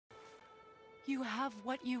You have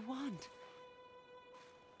what you want.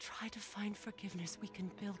 Try to find forgiveness. We can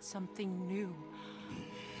build something new.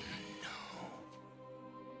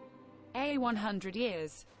 A 100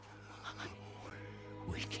 years.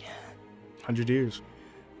 We can't. 100 years.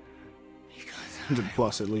 Because 100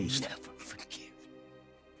 plus at least. never forgive.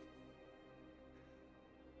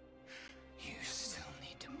 You still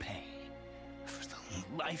need to pay for the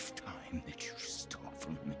lifetime that you stole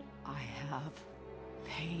from me. I have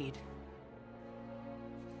paid.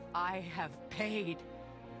 I have paid.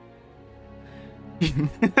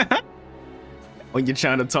 When you're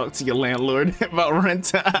trying to talk to your landlord about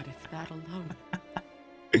rent. But if that alone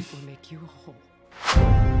will make you whole.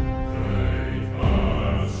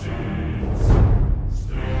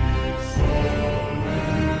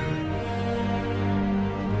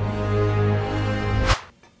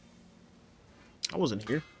 I wasn't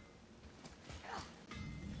here.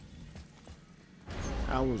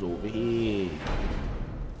 I was over here.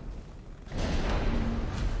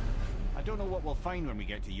 I don't know what we'll find when we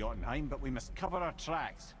get to Jotunheim, but we must cover our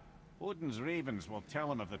tracks. Odin's ravens will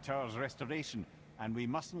tell him of the tower's restoration, and we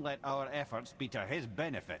mustn't let our efforts be to his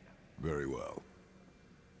benefit. Very well.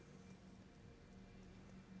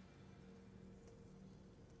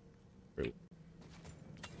 Great.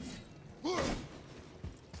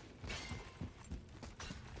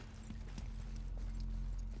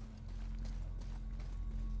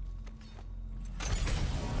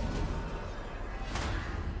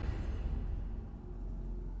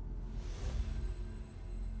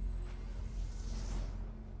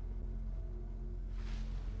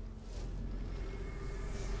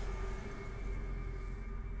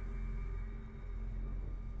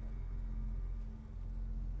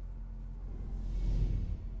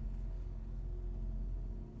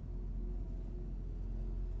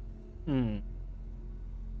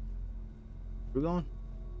 We're going.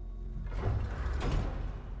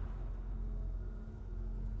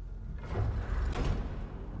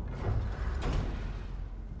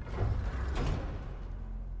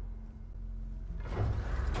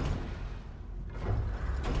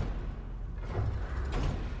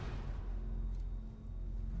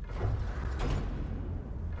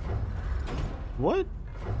 What?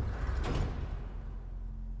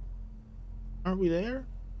 Aren't we there?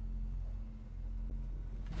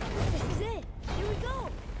 This is it. Here we go.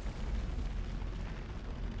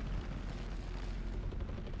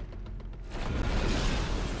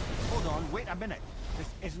 Hold on, wait a minute. This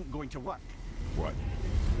isn't going to work. What?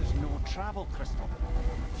 There's no travel crystal.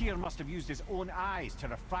 Tyr must have used his own eyes to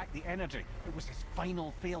refract the energy. It was his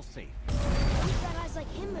final failsafe. You've got eyes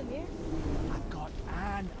like him, Mimir. I've got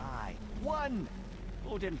an eye. One!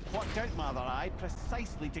 Odin plucked out my other eye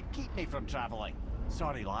precisely to keep me from traveling.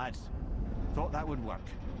 Sorry, lads. Thought that would work.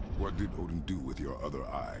 What did Odin do with your other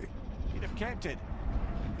eye? He'd have kept it.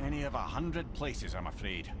 Any of 100 places, I'm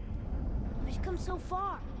afraid. We've come so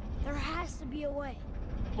far. There has to be a way.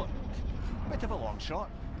 Look, bit of a long shot.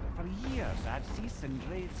 For years, I'd see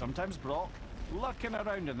Sindri, sometimes Brock, lurking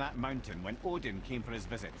around in that mountain when Odin came for his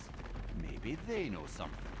visits. Maybe they know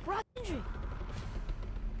something. Brock Sindri.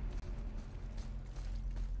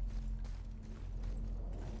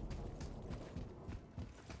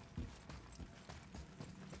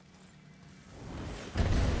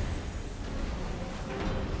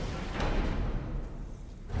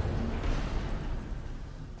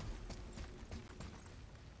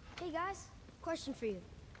 Hey guys, question for you.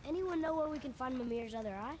 Anyone know where we can find Mimir's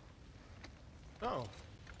other eye? Oh.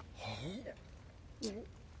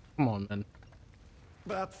 Come on, man.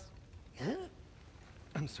 That's...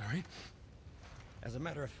 I'm sorry. As a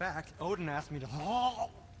matter of fact, Odin asked me to...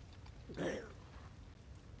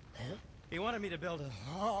 He wanted me to build a...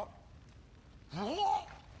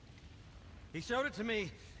 He showed it to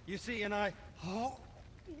me, you see, and I...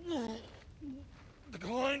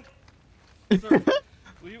 declined. Sir,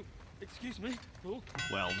 will you excuse me? Oh.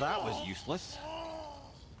 Well, that was useless.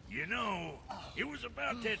 You know, it was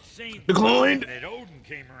about that same Declined. time that Odin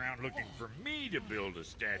came around looking for me to build a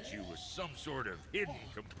statue with some sort of hidden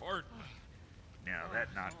compartment. Now,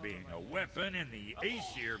 that not being a weapon and the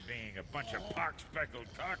Aesir being a bunch of pock-speckled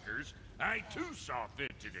cockers, I too saw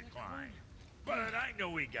fit to decline. But I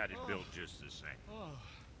know he got it built just the same.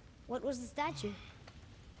 What was the statue?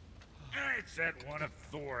 It's that one of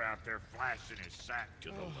Thor out there flashing his sack to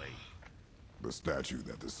the lake. The statue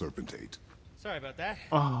that the serpent ate. Sorry about that.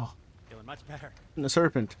 Oh, Feeling much better. and the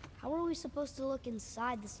serpent. How are we supposed to look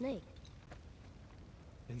inside the snake?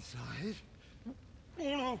 Inside?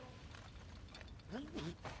 Oh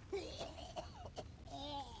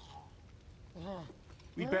no.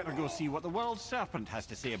 We better go see what the world serpent has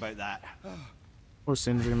to say about that. Poor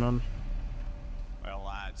Sindri, man.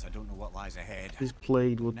 I don't know what lies ahead. He's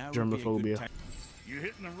plagued with Now would be a good germophobia. time- You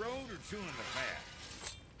hitting the road or chewing the fat?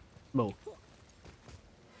 Both.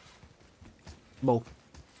 Both.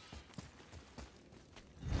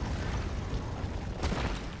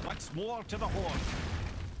 Once more to the horn.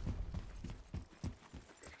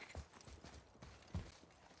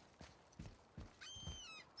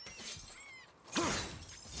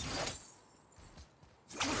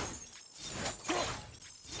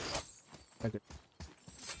 Okay.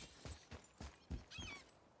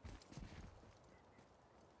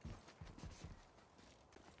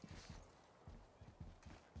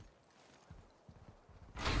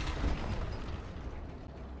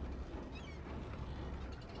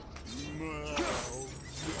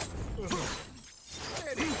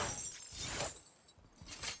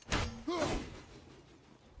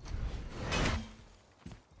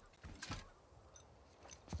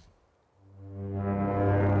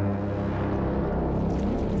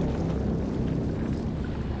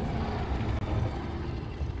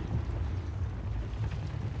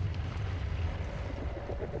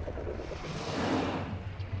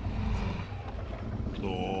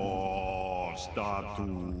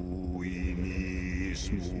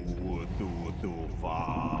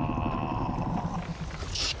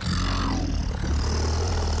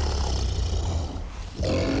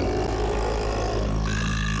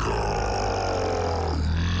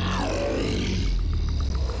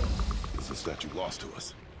 Is the statue lost to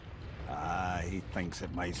us? He thinks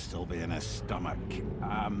it might still be in his stomach.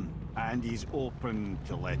 And he's open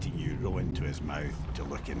to letting you roll into his mouth to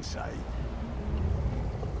look inside.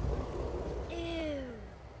 Ew.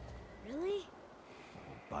 Really?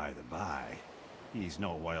 By the by, he's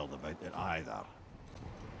not wild about it either.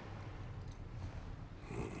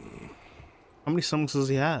 How many stomachs does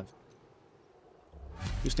he have?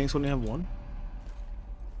 You think only have one?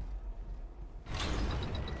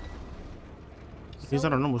 He's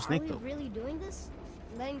not a normal snake, though. Are we really doing this?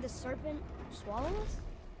 Letting the serpent swallow us?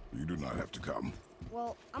 You do not have to come.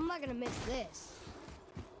 Well, I'm not gonna miss this.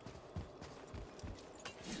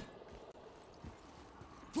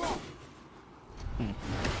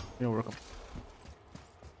 It'll work.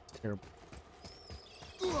 It's terrible.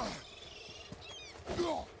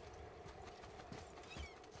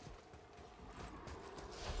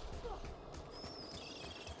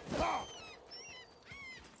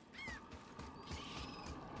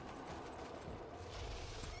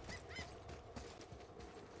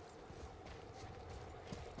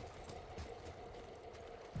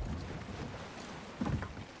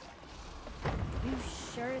 You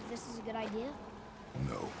sure this is a good idea?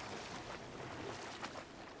 No.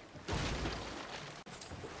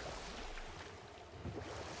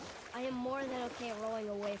 I am more than okay rolling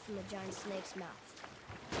away from the giant snake's mouth.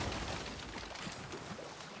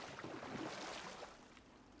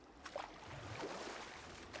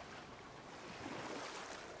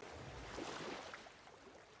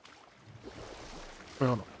 Wait,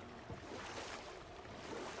 hold on.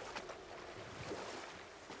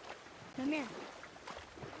 Namir,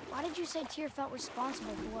 why did you say Tyr felt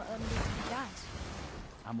responsible for what Odin did to the giants?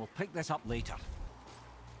 And we'll pick this up later.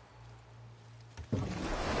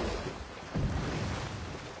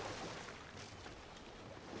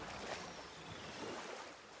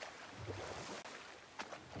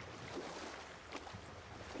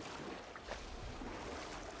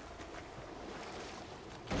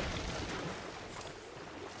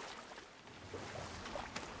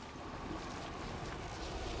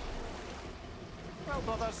 Well,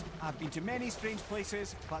 brothers, I've been to many strange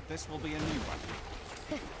places, but this will be a new one.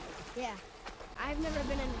 Yeah, I've never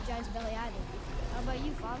been in a giant's belly either. How about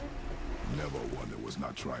you, Father? Never one that was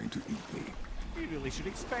not trying to eat me. You really should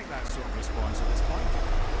expect that sort of response at this point.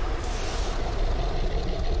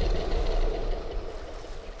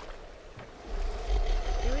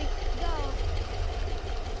 Here we go.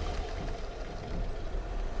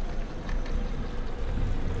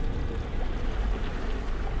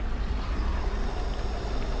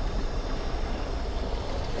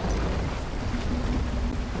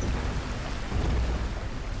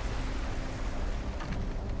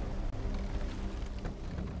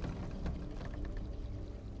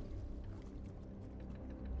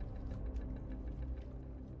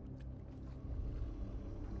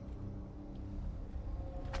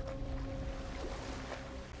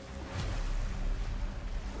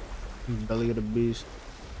 Belly of the beast.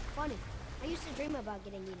 Funny, I used to dream about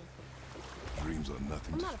getting eaten. Dreams are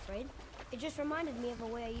nothing I'm to... not afraid. It just reminded me of a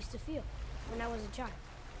way I used to feel when I was a child.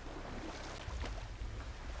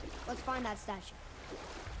 Let's find that statue.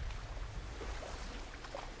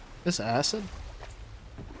 This acid?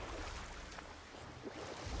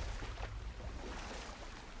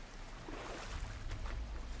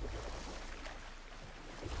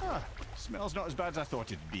 Smells not as bad as I thought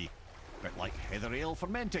it'd be. Bit like heather ale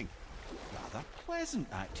fermenting. Rather pleasant,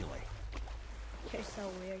 actually. You're so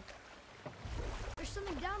weird. There's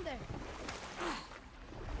something down there.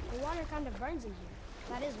 The water kind of burns in here.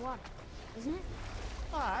 That is water, isn't it?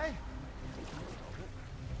 Aye.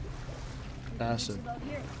 Acid. It's about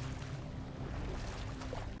here.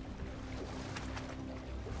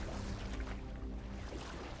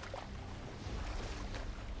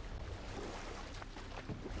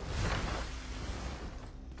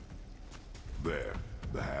 There,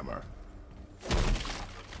 the hammer.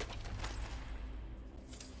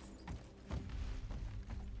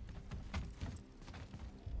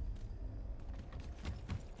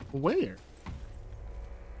 Where?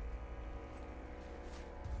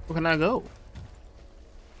 Where can I go?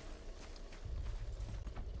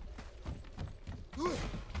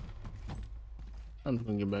 I'm just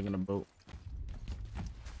gonna get back in the boat.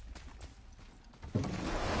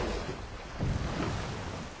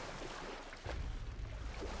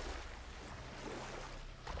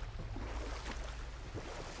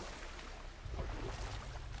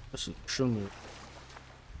 This is extremely.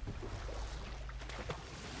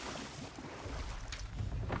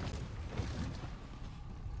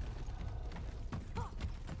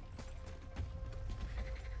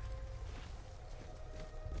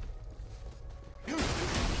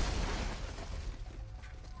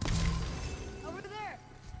 Over there.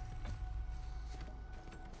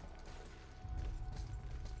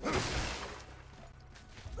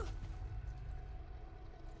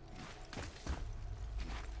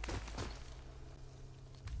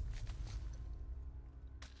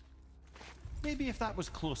 Maybe if that was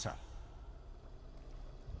closer.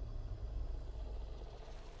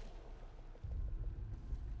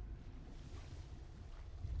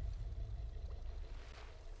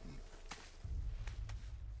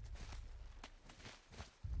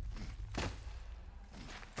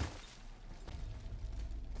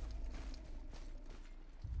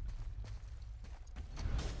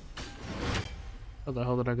 How the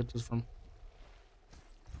hell did I get this from?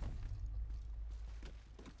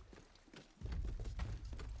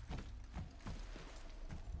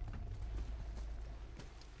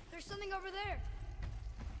 There's something over there.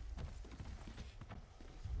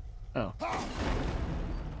 Oh.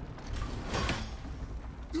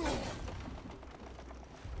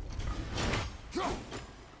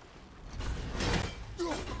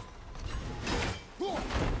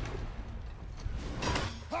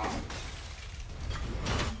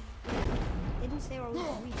 Didn't say where we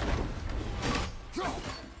could reach.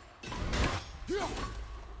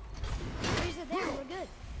 Raise it down, we're good.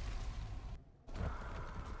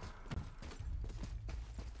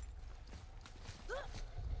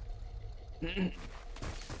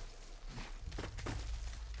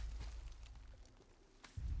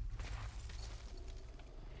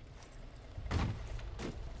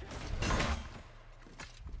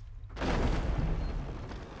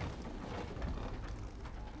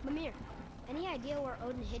 Mimir, any idea where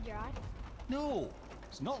Odin hid your eye? No,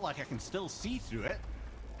 it's not like I can still see through it.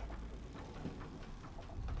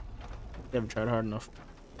 You haven't tried hard enough.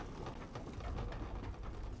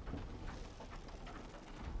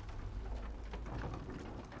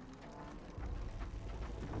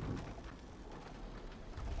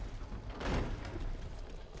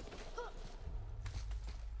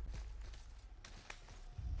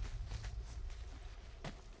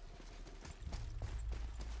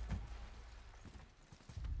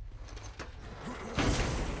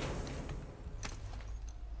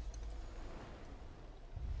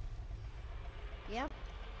 Yep,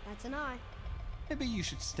 that's an eye. Maybe you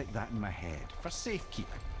should stick that in my head for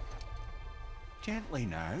safekeeping. Gently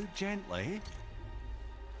now, gently.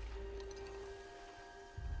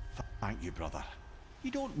 Thank you, brother.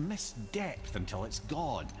 You don't miss depth until it's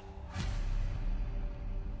gone.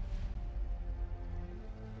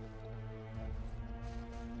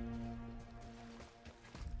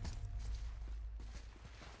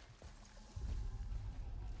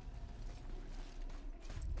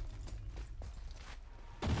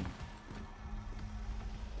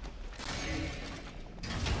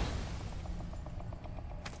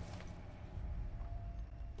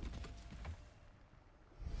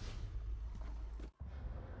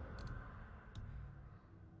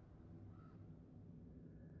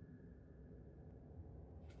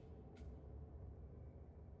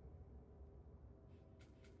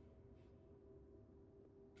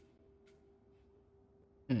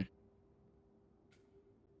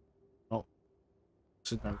 Oh.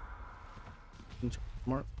 Sit down.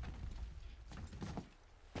 Mark.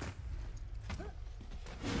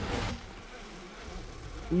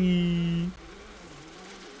 Wee.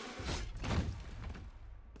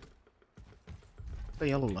 the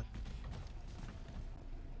yellow light?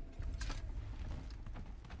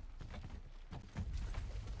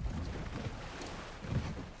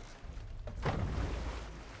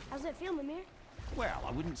 How's it feel, Mimir? Well,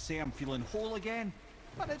 I wouldn't say I'm feeling whole again,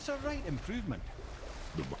 but it's a right improvement.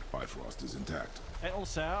 The Bifrost is intact. It'll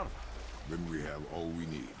serve. Then we have all we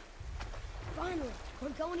need. Finally, we're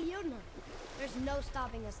going to Jotunheim. There's no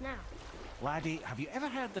stopping us now. Laddie, have you ever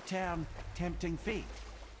heard the term tempting fate?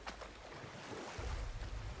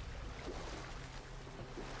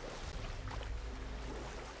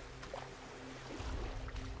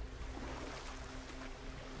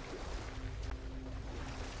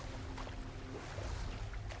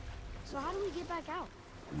 So how do we get back out?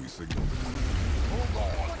 We signal.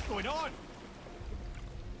 What's going on?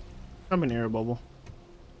 I'm an air bubble.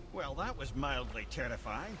 Well, that was mildly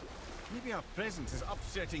terrifying. Maybe our presence is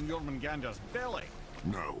upsetting Jormungandr's belly.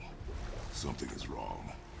 No. Something is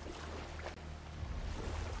wrong.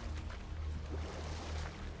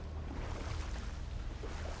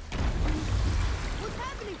 What's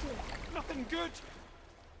happening to him? Nothing good.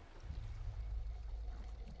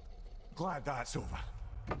 Glad that's over.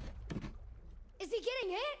 Is he getting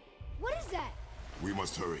hit? What is that? We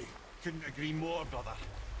must hurry. Couldn't agree more, brother.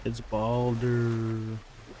 It's Balder.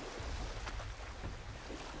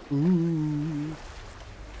 Ooh.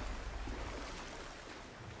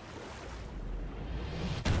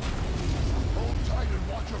 Hold tight and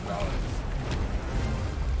watch your balance.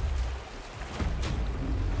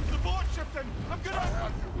 The boat shifting! I'm I gonna...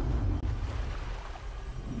 have you.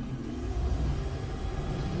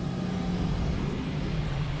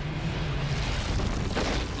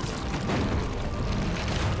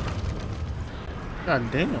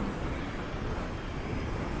 God damn.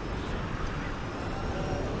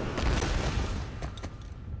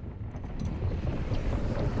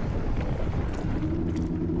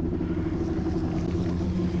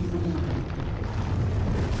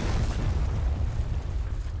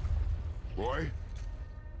 Boy?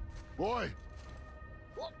 Boy!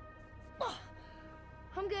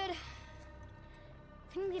 I'm good. I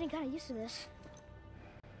think I'm getting kind of used to this.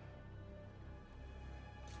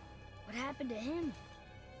 What happened to him?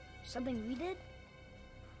 Something we did?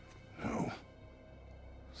 No.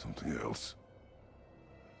 Something else.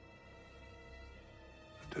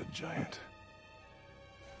 A dead giant.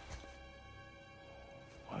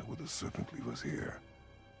 Why would the serpent leave us here?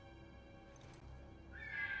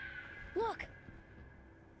 Look!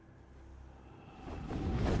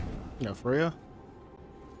 Yeah, Freya?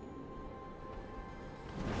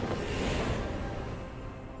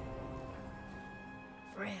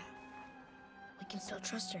 Freya. We can still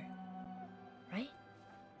trust her, right?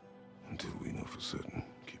 Until we know for certain,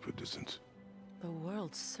 keep a distance. The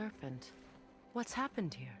world's serpent. What's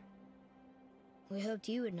happened here? We hoped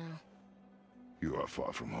you would know. You are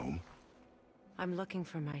far from home. I'm looking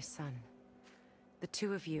for my son. The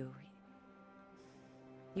two of you.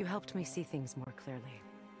 You helped me see things more clearly.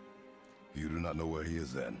 You do not know where he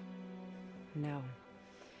is then? No.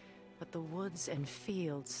 But the woods and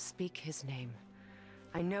fields speak his name.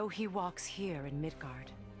 I know he walks here in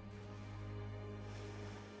Midgard.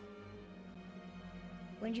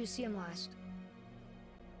 When did you see him last?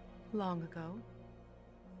 Long ago.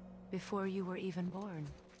 Before you were even born.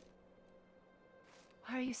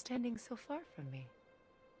 Why are you standing so far from me?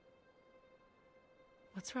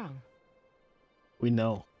 What's wrong? We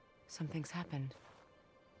know. Something's happened.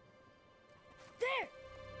 There!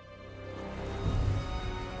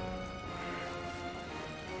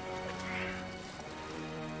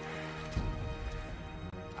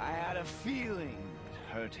 I had a feeling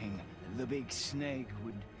that hurting the big snake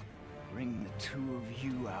would bring the two of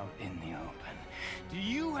you out in the open. Do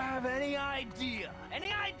you have any idea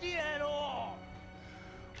at all,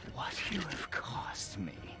 what you have cost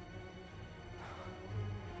me?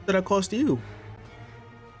 What did that cost you?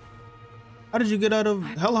 How did you get out of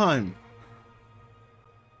Helheim?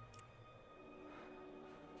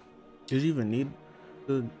 Did you even need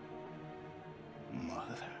to...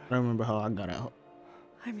 Mother. I don't remember how I got out.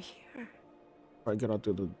 I'm here. I get out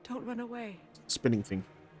through the Don't run away. spinning thing.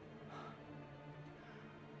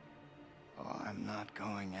 Oh, I'm not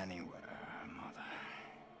going anywhere, Mother.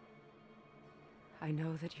 I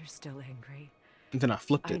know that you're still angry. And then I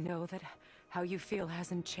flipped I it. know that how you feel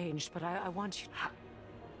hasn't changed, but I want you...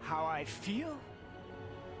 How I feel?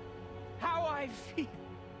 How I feel?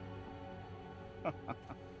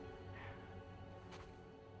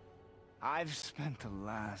 I've spent the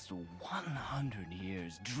last 100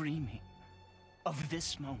 years dreaming of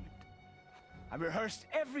this moment. I rehearsed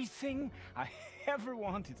everything I ever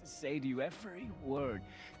wanted to say to you, every word,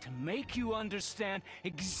 to make you understand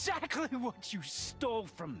exactly what you stole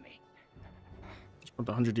from me. Spent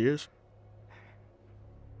 100 years.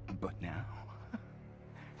 But now,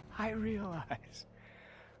 I realize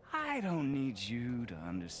I don't need you to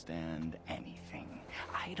understand anything.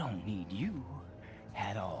 I don't need you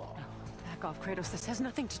at all. No, back off, Kratos. This has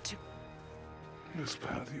nothing to do... This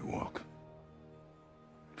path you walk,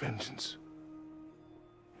 vengeance,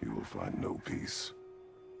 you will find no peace.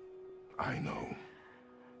 I know.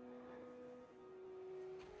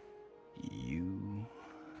 You...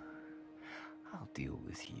 I'll deal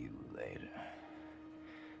with you later.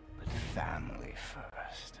 But family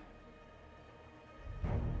first.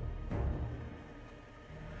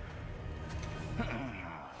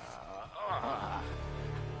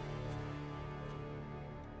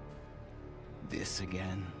 This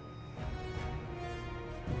again?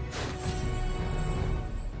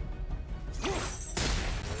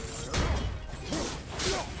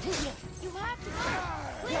 You have to go.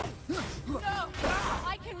 Please. No!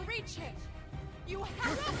 I can reach it! You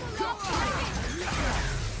have to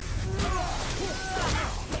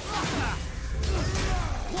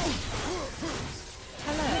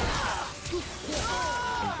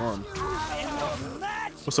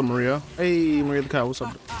What's up, Maria? Hey, Maria the cow. What's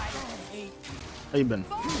up? How you been?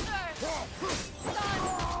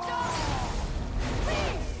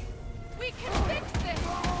 We can fix this!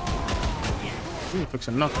 You ain't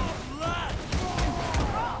fixing nothing.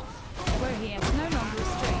 Where he is no longer a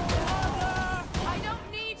stranger. I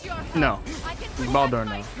don't need your help. No. I can He's Baldur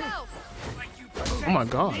now. myself. Oh my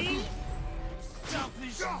god.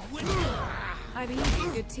 I've eaten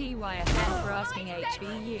a good TYFN for asking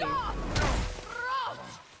HVU.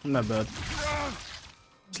 I'm not bad.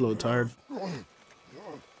 Just a little tired.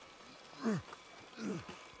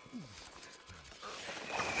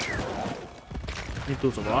 He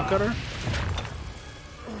threw some rock at her?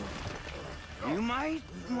 You might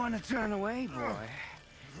want to turn away, boy.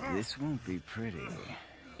 This won't be pretty.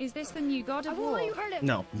 Is this the new god I of won't war? let you hurt him.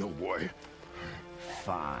 No. No, boy.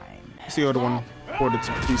 Fine. It's the other one. Ported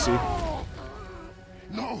to PC.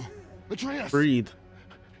 No! Atreus! Breathe.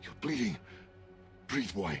 You're bleeding.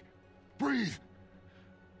 Breathe, boy. Breathe!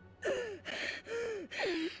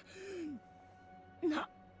 Not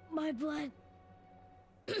my blood.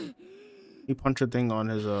 He punched a thing on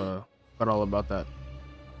his, Forgot all about that.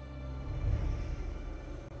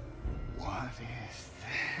 What is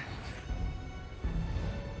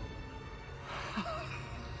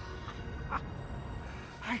that?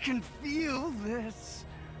 I can feel this.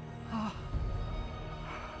 Oh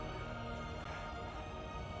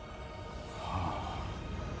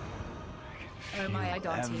my, I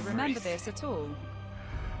don't remember this at all.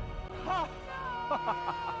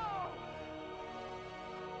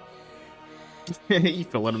 He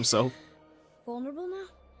fell at himself. Vulnerable now?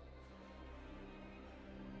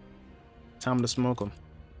 Time to smoke him.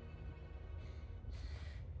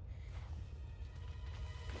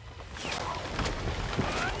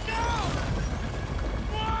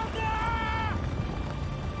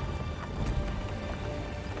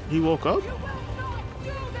 He woke up?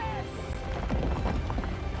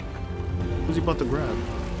 Who's he about to grab?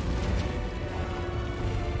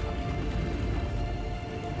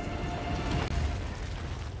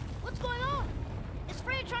 What's going on? Is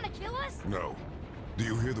Freya trying to kill us? No. Do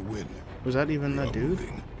you hear the wind? Was that even We that are dude?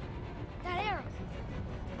 moving. That arrow.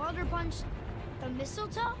 Baldur punched the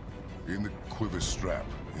mistletoe? In the quiver strap,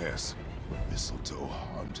 yes. Mistletoe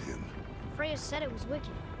harmed him. Freya said it was wicked.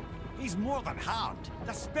 He's more than harmed.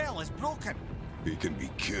 The spell is broken. He can be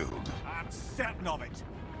killed. I'm certain of it.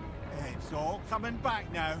 It's all coming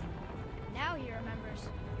back now. Now he remembers.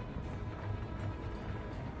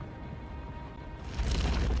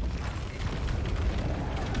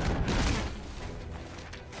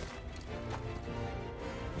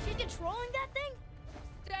 She's controlling that thing?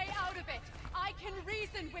 Stay out of it! I can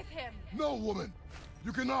reason with him! No, woman!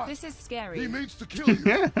 You cannot! This is scary. He means to kill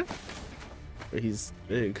you! He's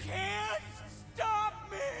big. Can't stop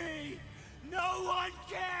me! No one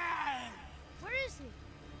can! Where is he?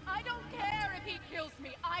 I don't care if he kills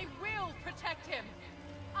me. I will protect him.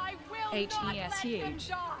 I will not let him H-E-S-U.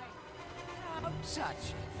 die. Don't touch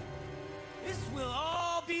it. This will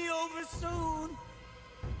all be over soon.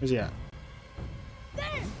 Where's he at? There!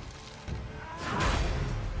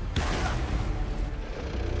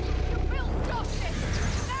 You will stop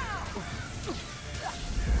this now.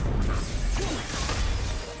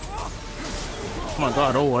 Oh my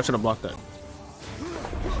god, oh, I should have blocked that.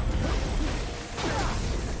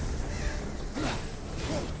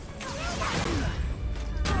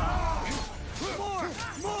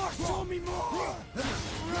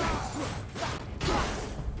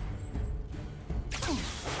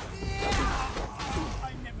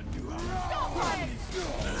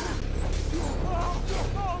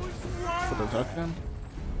 to attack again?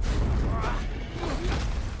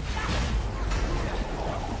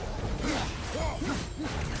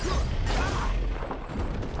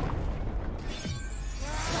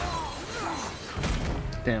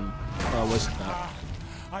 Damn, I wasted that.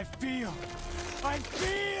 I feel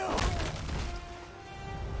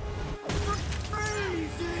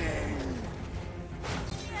freezing.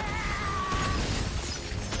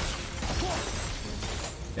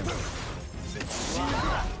 Damn it.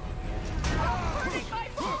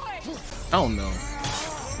 Oh no.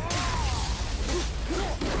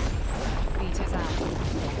 Beat his ass.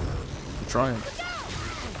 I'm trying.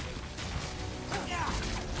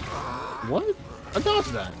 What? I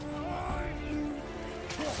dodged that.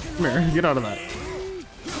 Come here, get out of that.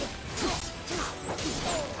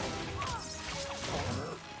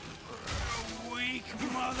 Weak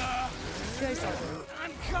mother. Go, Subcount.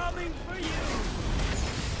 I'm coming for you.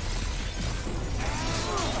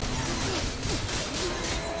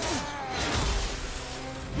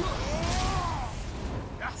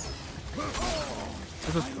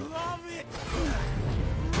 I love it.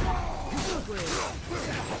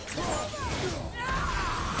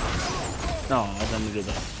 No, I didn't do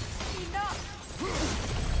that.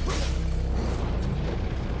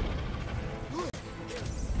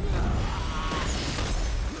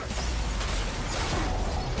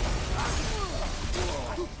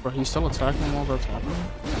 Bro, he's still attacking while that's happening?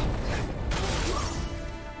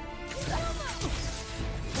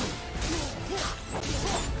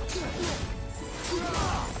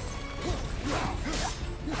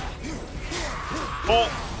 Oh!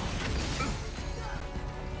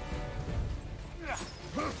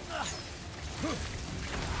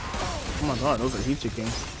 Oh my god, those are heat seeking.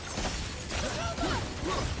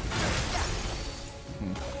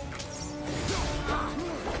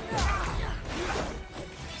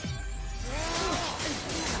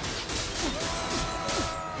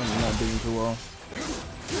 I'm not doing too well.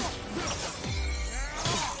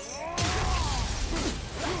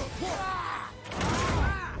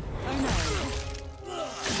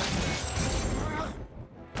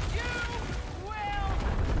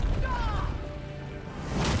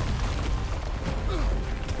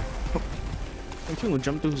 King will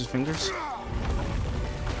jump through his fingers.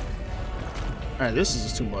 Alright, this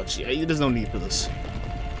is too much. Yeah, there's no need for this.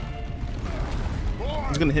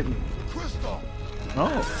 He's gonna hit me.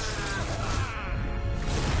 Oh.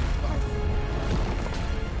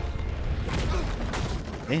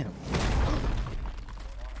 Damn.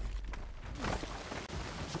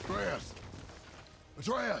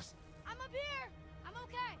 Atreus! I'm up here. I'm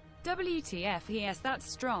okay. WTF, yes, that's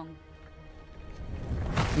strong.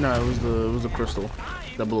 No, it was the crystal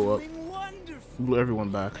that blew up. Blew everyone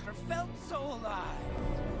back. Never felt so alive.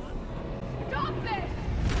 Stop this!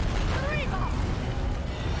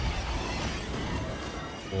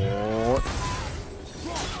 What?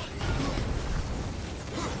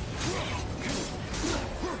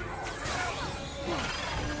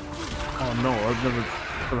 Oh no, I've never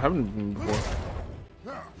happened before.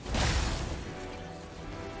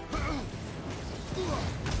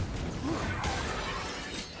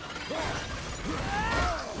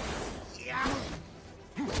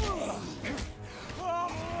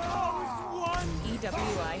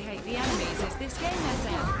 I hate the enemies. Is this game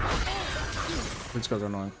SM? These guys are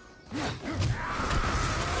annoying.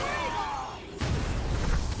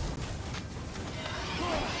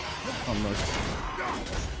 Oh no.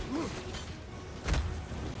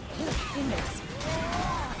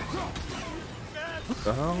 What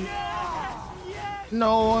the hell?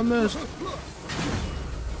 No, I missed.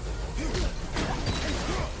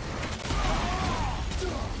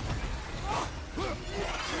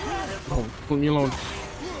 Oh, leave me alone.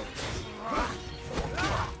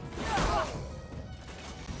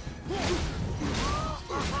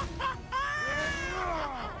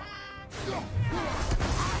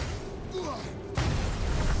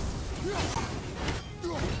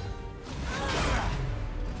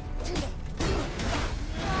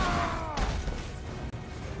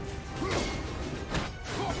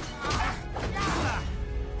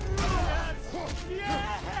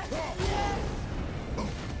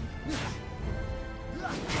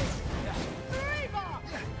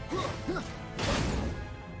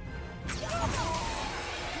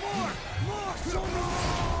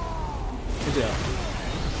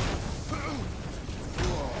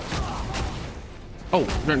 Oh,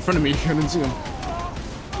 right in front of me. I didn't see him.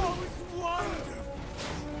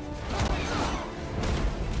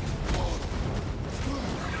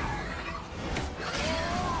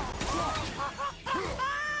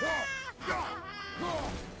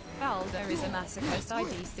 Balder is a masochist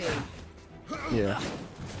IDC. Yeah.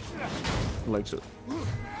 He likes it.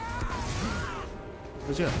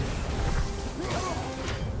 Where's he at?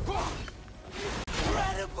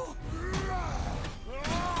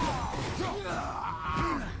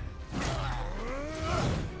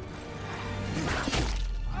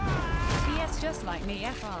 Yes, just like me,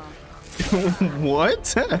 FR.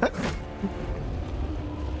 What?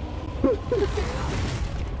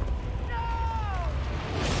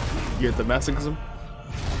 You get the masochism?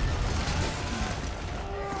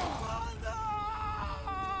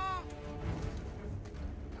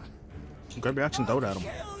 Grab your action, throw it at him.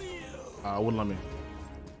 Wouldn't let me.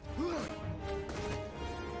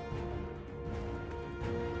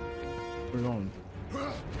 Where are you going?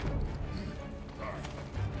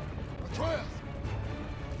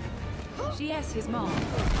 GS, his mom.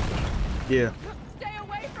 Yeah. Stay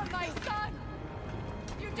away from my son!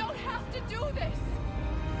 You don't have to do this!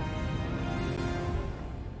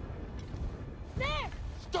 There!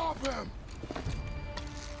 Stop him!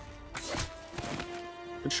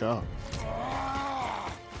 Good shot.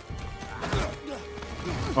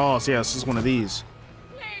 Oh, so yeah, it's just one of these.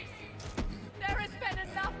 Please! There has been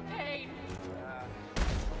enough pain!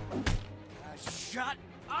 Shut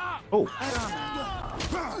up! Oh.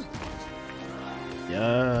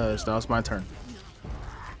 Yes, now it's my turn.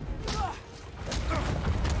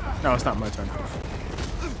 No, it's not my turn.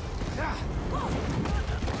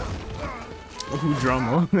 Ooh,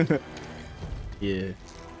 drama. Yeah.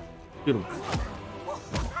 Beautiful.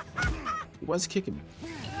 Why is he kicking me?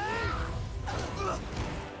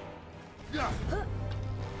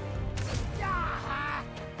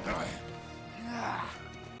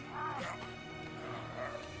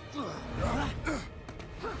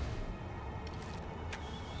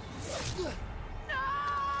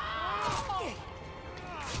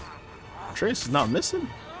 Trace is not missing?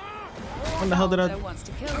 When the hell did I... wants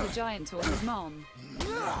to kill the giant or his mom.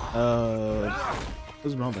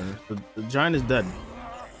 Who's mother? The giant is dead.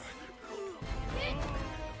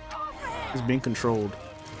 He's being controlled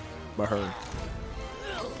by her.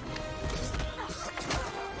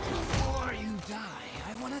 Before you die,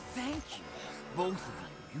 I want to thank you. Both of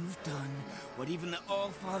you. You've done what even the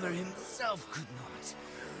All-Father himself could not.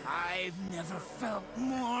 I've never felt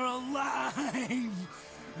more alive.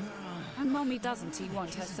 And mommy doesn't he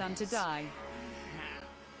want her son to die?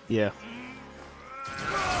 Yeah.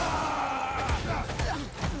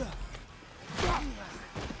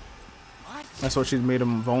 That's what she's made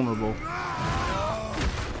him vulnerable.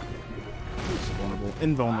 Vulnerable.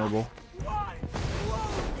 Invulnerable.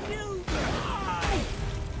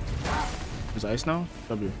 Is ice now?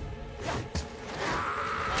 W.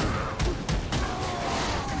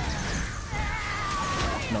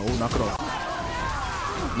 No, knock it off.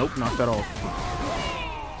 Nope, knock that off.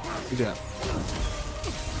 Good job.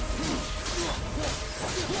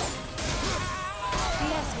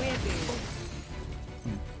 Yes, we're good.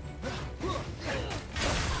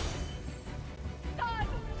 Son!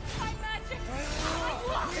 My magic! I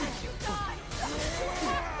won't let you die!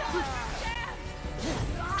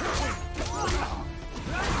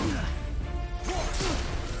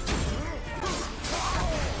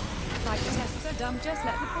 Like the tests are dumb, just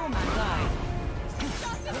let the poor man die.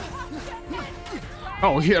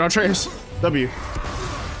 Oh, yeah, no trace. W.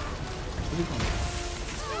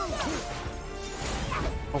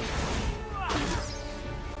 Oh.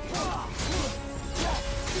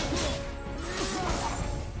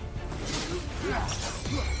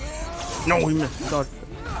 No, he missed. God.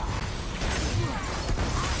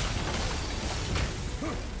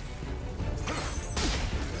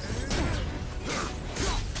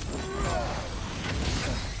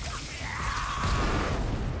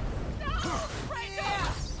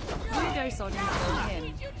 On him.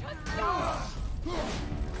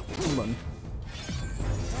 Hold on.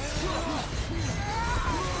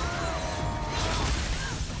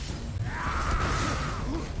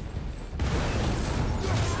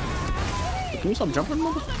 Can you stop jumping,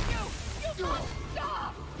 mother?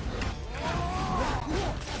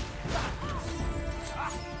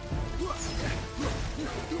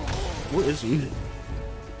 What is he?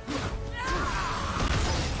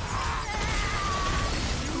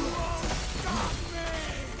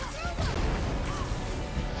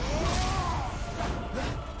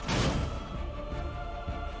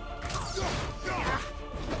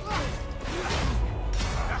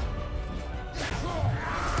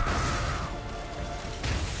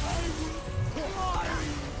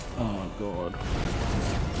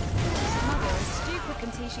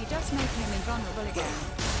 She just made him invulnerable again.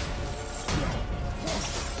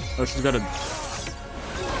 Oh, she's got a...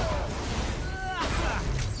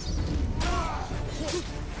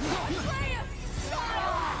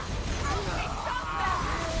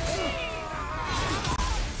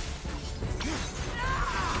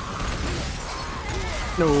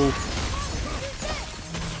 No.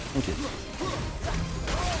 Okay.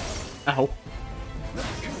 Ow.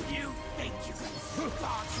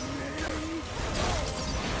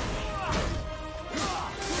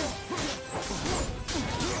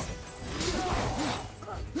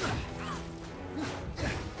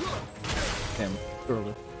 Damn,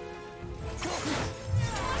 early.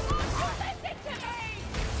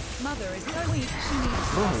 Mother is so weak, she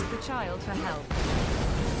needs to ask the child for help.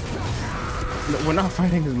 No, we're not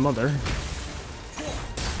fighting his mother.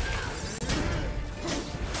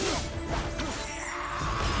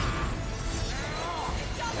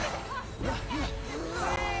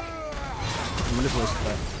 Manipulate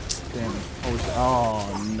that. Damn.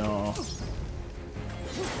 Oh no.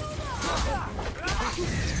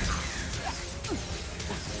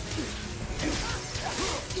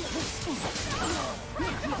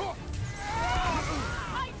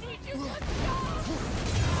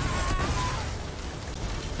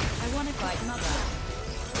 I want to fight Mother.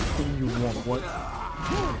 You want what?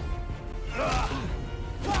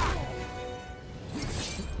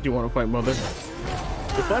 Do you want to fight Mother?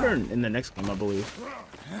 You fought her in the next game, I believe.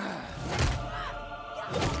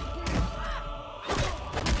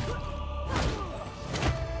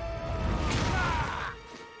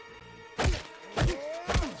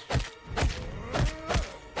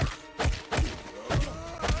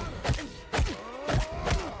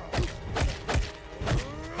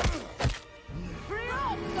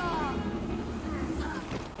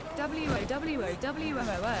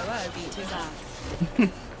 WOWOWOWO beat his ass.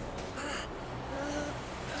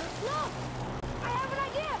 Look! I have an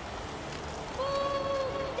idea!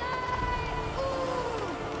 Boom! Die!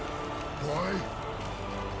 Boy?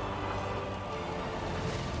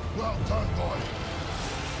 Well done, boy.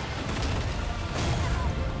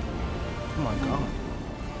 Oh my god.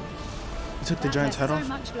 You took the giant's head off? So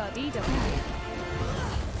much blood, EW.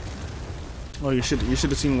 Oh, you should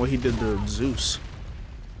have seen what he did to Zeus.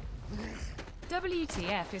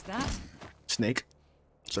 WTF is that? Snake.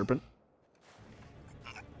 Serpent.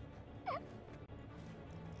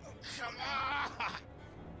 Come on!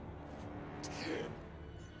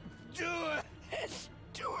 Do it!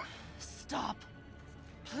 Do it! Stop.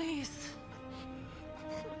 Please.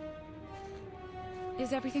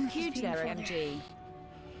 Is everything huge there, beautiful MG?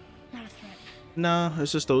 Not a threat. Nah,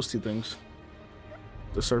 it's just those two things.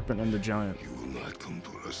 The serpent and the giant. You will not come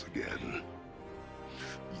for us again.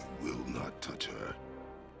 You will not touch her.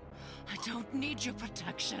 I don't need your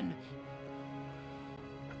protection.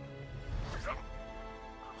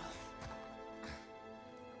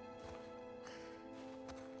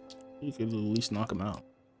 You could at least knock him out.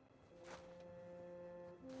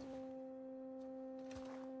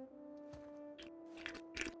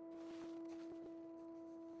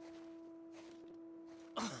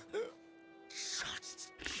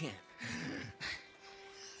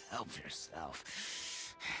 Help yourself.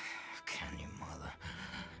 Can you, Mother?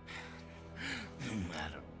 No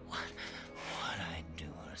matter what I do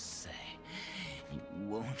or say,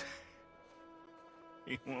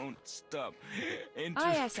 you won't stop.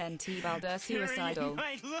 ISNT Baldur suicidal.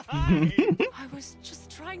 I was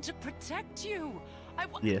just trying to protect you.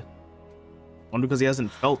 Yeah. Only because he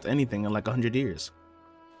hasn't felt anything in like 100 years.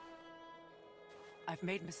 I've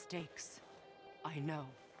made mistakes. I know.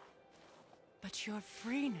 But you're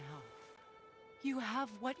free now. You have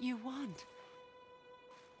what you want.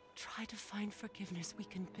 Try to find forgiveness. We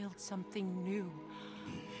can build something new.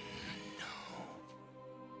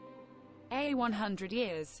 A 100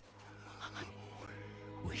 years.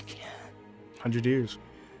 We can't. 100 years.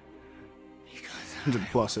 Because 100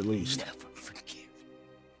 plus at least. Never forgive.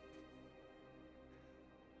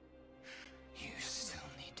 You still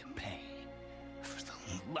need to pay for the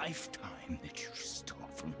lifetime that you stole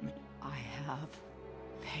from me. I have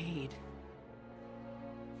paid.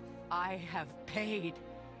 I have paid.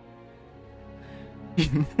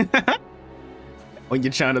 When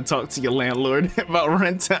you're trying to talk to your landlord about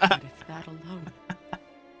rent. But if that alone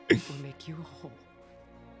will make you whole.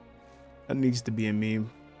 That needs to be a meme.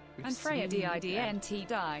 And Freya DIDNT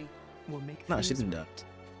die. Will make No, she things didn't die. right.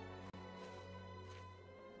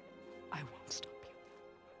 I won't stop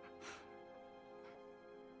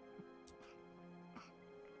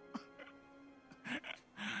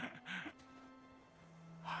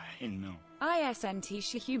you. I know. ISNT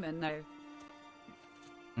she human though.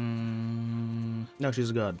 No,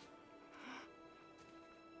 she's a god.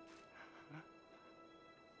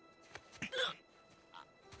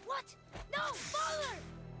 What? No, Father!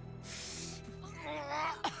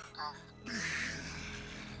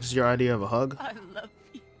 This is your idea of a hug? I love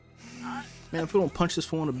you. Man, if we don't punch this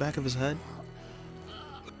fool in the back of his head.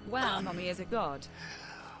 Wow, Mommy is a god.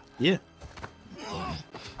 Yeah.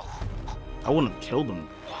 I wouldn't have killed him.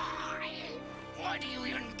 Why do you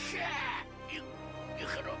even care? You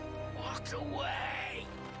could have walked away.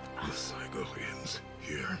 The cycle ends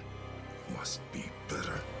here. Must be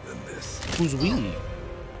better than this. Who's we?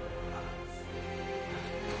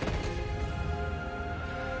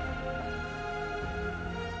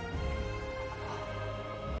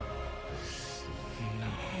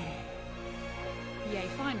 Yay,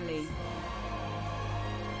 finally.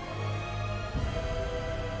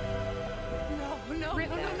 No,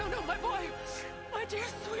 my boy! My dear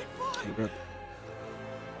sweet boy!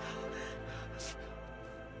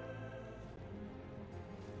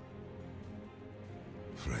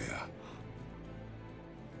 Freya.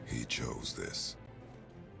 He chose this.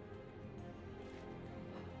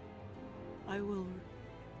 I will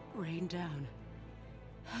rain down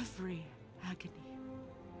every agony,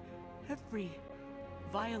 every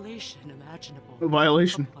violation imaginable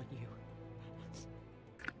Violation. upon you.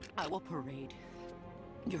 I will parade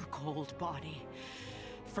your cold body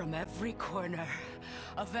from every corner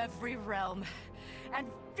of every realm and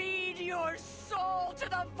feed your soul to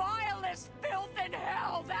the vilest filth in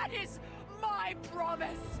hell. That is my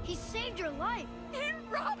promise. He saved your life. He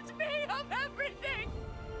robbed me of everything.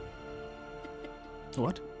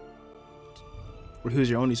 What? Well, who's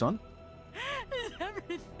your only son?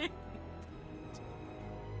 Everything.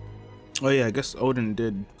 Oh yeah, I guess Odin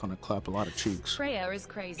did kind of clap a lot of cheeks. Freya is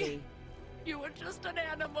crazy. You were just an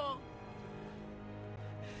animal.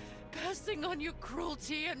 Passing on your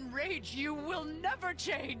cruelty and rage, you will never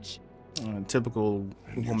change. Typical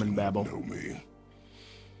woman babble. Know me.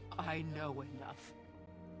 I know enough.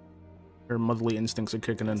 Her motherly instincts are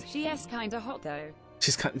kicking in. She is kinda hot though.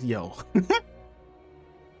 She's kind of, yo.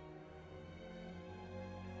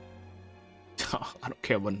 I don't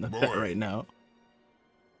care about none of that right now.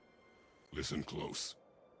 Listen close.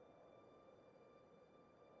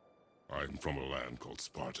 I'm from a land called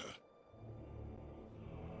Sparta.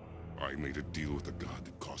 I made a deal with a god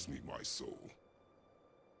that cost me my soul.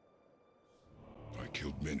 I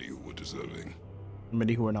killed many who were deserving.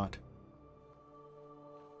 Many who are not.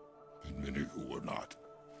 And many who were not.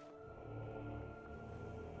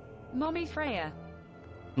 Mommy Freya.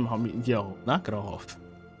 Mommy, yo, knock it off.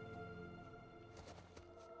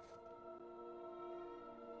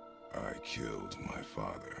 I killed my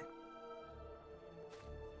father.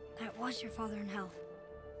 That was your father in hell.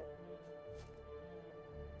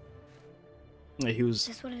 Yeah, he Is was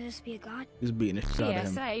this what it is to be a god? beating the shit out of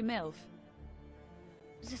him. PSA MILF.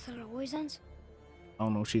 Is this how it always ends? I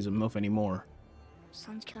don't know if she's a MILF anymore.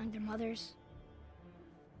 Sons killing their mothers?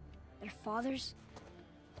 Their fathers?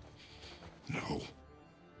 No.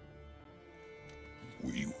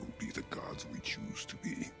 We will be the gods we choose to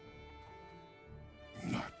be.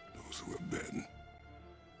 Not those who have been.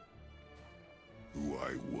 Who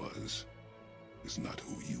I was is not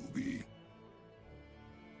who you be.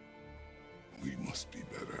 We must be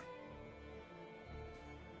better.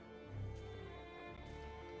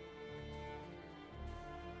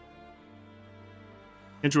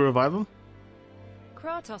 Can't you revive him?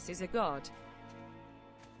 Kratos is a god.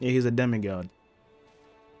 Yeah, he's a demigod.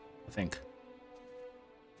 I think.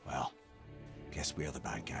 Well, guess we're the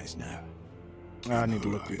bad guys now. I need to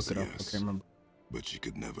In look her eyes, it up. yes. I can't remember. But she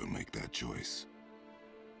could never make that choice.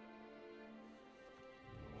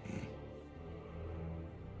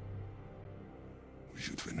 We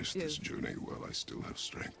should finish this journey while I still have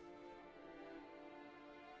strength.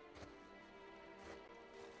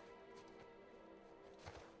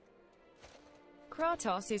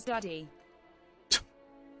 Kratos is daddy.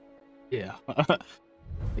 Yeah. I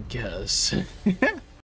guess.